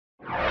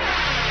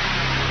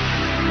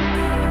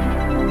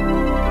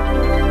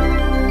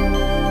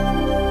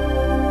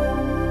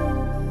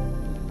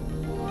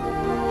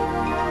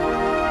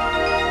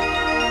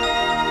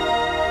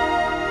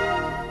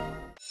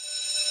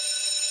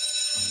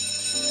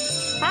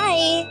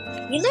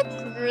Hi, you look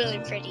really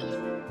pretty.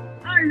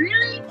 Oh,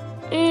 really?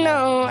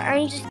 No,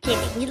 I'm just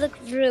kidding. You look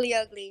really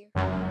ugly.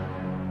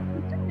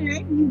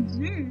 Alright, you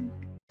jerk.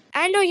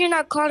 I know you're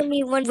not calling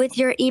me one with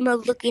your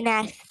emo-looking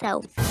ass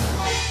self.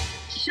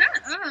 Shut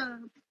up.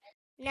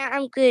 Nah,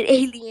 I'm good,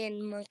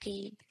 alien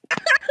monkey.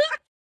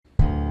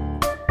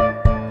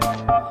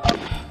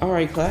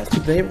 Alright class,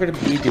 today we're going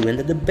to be doing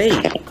the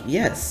debate.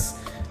 Yes.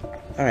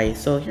 Alright,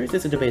 so here's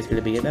what the debate is going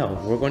to be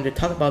about. We're going to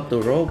talk about the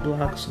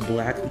Roblox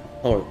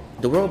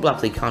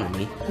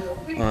economy,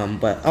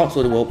 but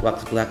also the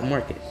Roblox black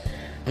market.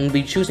 I'm going to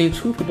be choosing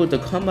two people to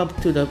come up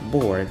to the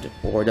board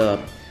or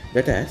the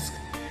desk.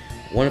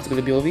 One is going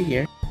to be over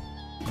here.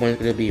 One is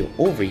going to be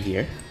over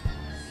here.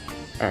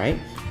 Alright.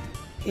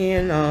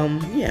 And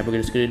yeah,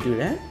 we're just going to do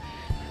that.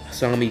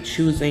 So I'm going to be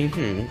choosing,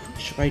 who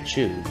should I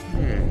choose?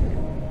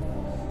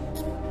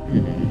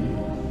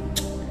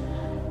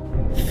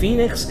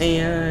 Phoenix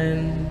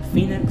and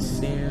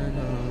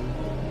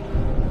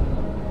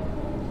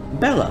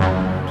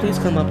Bella, please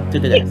come up to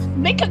the desk.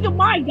 Make up your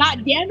mind,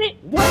 goddammit!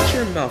 Watch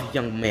your mouth,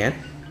 young man.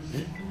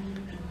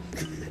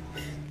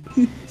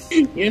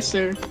 Yes,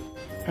 sir.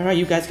 Alright,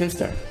 you guys can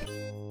start.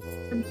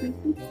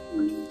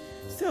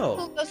 So,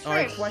 Who goes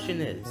our first?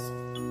 question is,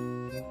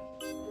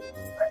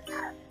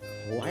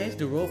 why is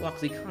the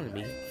Roblox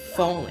economy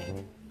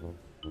falling?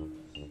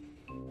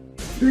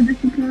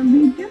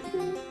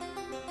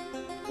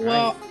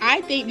 Well,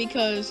 I think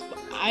because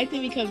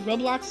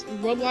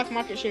Roblox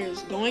market share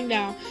is going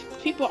down.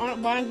 People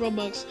aren't buying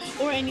Robux,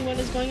 or anyone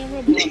is going on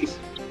Roblox.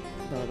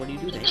 Bella, what do you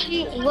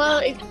think? Well,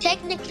 if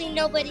technically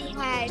nobody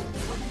has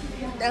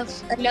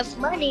enough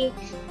money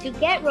to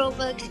get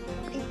Robux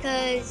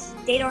because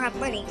they don't have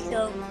money.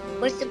 So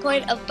what's the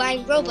point of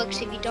buying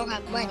Robux if you don't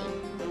have money?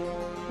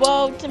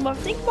 Well,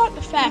 think about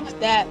the fact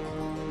that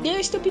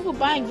there's still people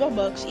buying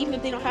Robux even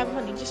if they don't have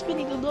money, just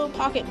spending a little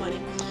pocket money.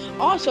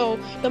 Also,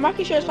 the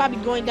market share is probably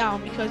going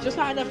down because there's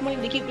not enough money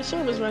to keep the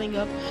servers running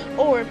up,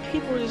 or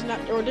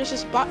there's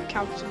just bot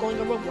counts going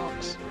on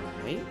Roblox.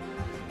 Right?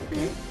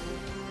 Okay.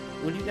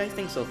 What do you guys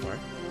think so far?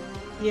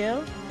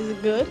 Yeah, is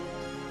it good?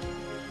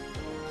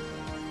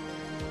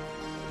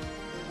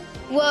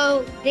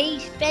 Well, they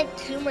spent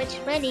too much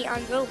money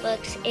on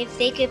Robux if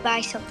they could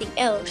buy something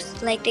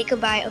else. Like they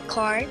could buy a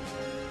car.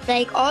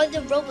 Like all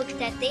the Robux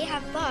that they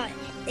have bought,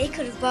 they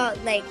could have bought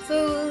like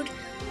food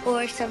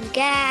or some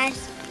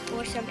gas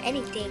or some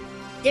anything.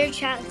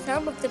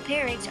 Some of the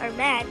parents are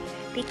mad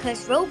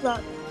because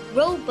Robux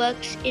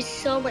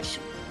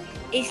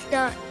is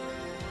not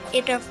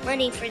enough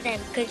money for them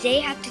because they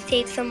have to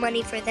save some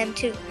money for them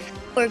too.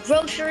 For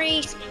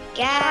groceries,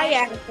 gas, I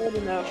haven't heard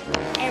enough.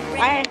 and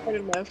rent.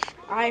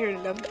 I heard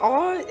enough.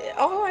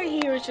 All I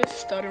hear is just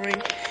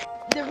stuttering.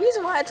 The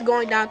reason why it's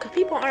going down because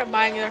people aren't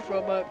buying enough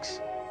Robux.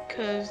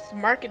 Because the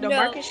market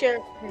share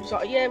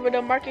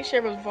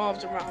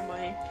revolves around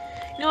money.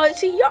 You know,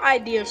 see, your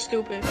idea is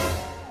stupid.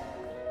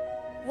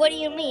 What do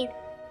you mean?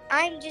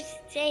 I'm just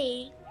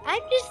saying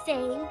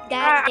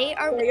that they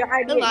are. Your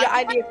idea is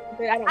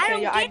stupid. I don't care.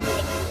 Your get idea.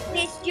 it.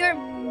 It's your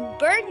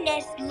bird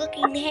nest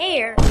looking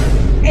hair.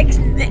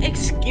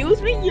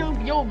 Excuse me, your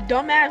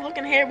dumbass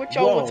looking hair with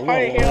your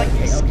retarded hair like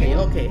this.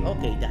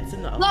 Okay, that's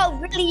enough. Whoa,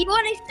 really? You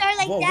want to start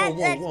like that?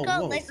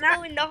 Whoa, Let's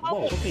go in the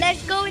hallway. okay.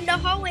 Let's go in the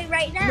hallway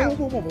right now.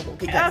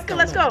 Okay, guys, Okay,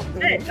 let's go. No.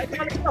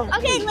 Let's go.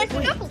 Okay, let's go.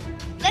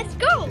 Let's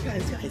go.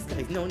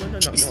 Guys, no.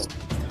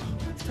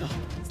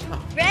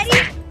 Stop. Ready?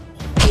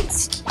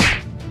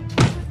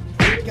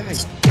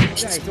 Guys,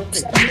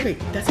 okay,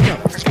 that's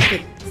enough.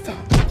 Okay,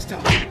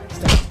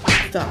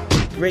 stop.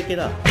 Break it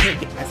up. I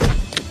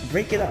said,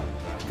 break it up.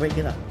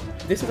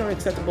 This is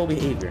unacceptable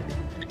behavior.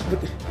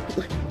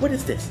 What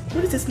is this?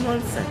 What is this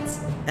nonsense?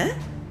 Eh?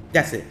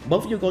 That's it.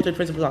 Both of you go to the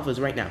principal's office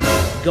right now.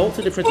 Go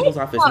to the principal's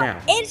office now.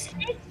 It's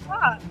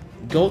stop.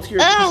 Go to your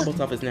principal's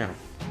office now.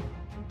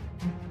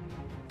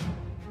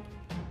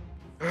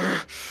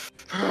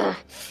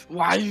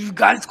 Why you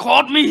guys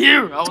called me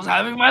here? I was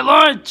having my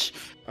lunch.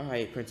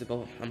 Alright,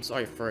 principal. I'm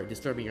sorry for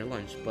disturbing your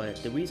lunch,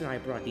 but the reason I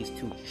brought these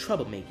two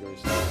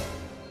troublemakers,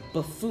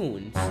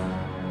 buffoons,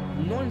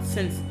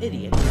 nonsense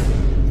idiots,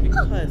 is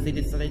because they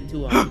decided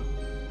to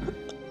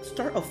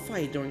start a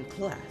fight during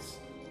class.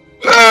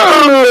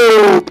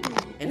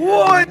 And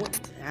What?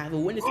 I have a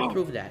witness to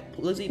prove that.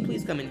 Lizzie,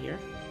 please come in here.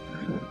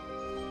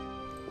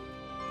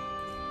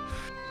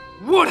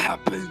 What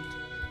happened?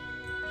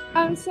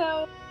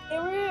 So they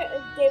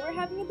were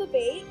having a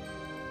debate,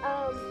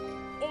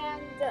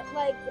 and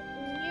like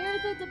near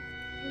the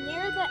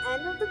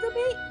end of the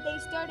debate, they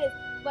started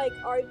like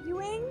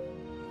arguing,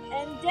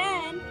 and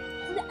then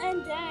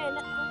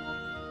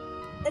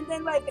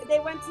like they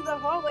went to the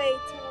hallway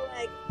to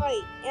like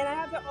fight, and I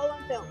have it all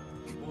on film.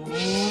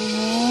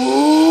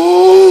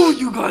 Oh,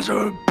 you guys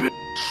are in big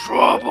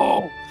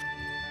trouble.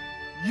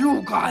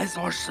 You guys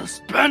are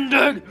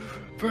suspended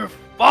for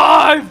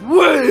 5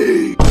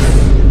 weeks.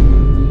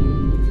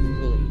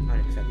 Fully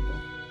unacceptable.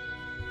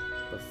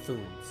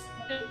 Buffoons.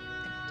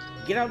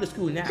 Get out of the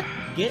school now.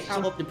 Get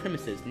out of the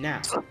premises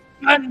now.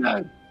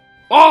 Suspended.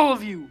 All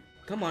of you.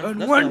 Come on, And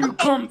let's when go. you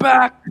come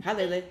back, Hi,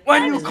 Lele.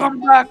 when Hi, you Lele. come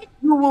back,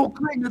 you will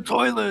clean the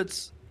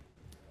toilets.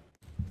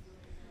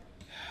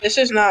 This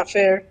is not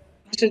fair.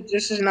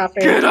 This is not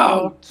fair Get at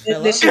all. out!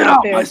 Fella? This is Get not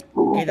out fair. my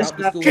school! Get out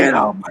the not school fair. Get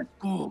now. out my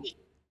school!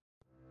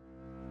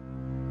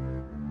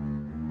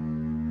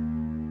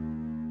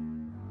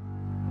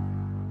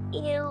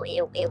 Ew,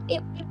 ew, ew,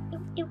 ew,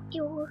 ew, ew,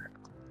 ew.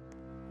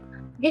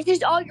 This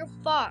is all your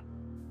fault.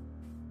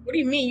 What do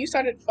you mean? You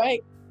started the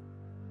fight.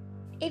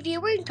 If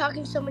you weren't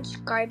talking so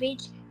much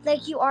garbage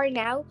like you are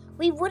now,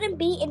 we wouldn't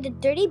be in the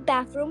dirty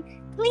bathroom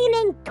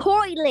cleaning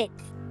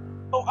toilets.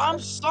 Oh, I'm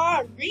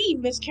sorry,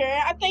 Miss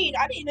Karen. I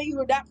didn't know you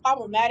were that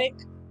problematic.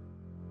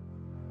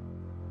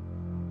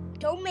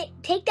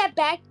 Take that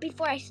back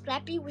before I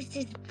slap you with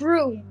this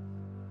broom.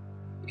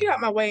 Get out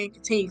my way and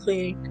continue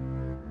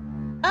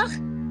cleaning. Ugh,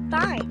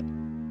 fine.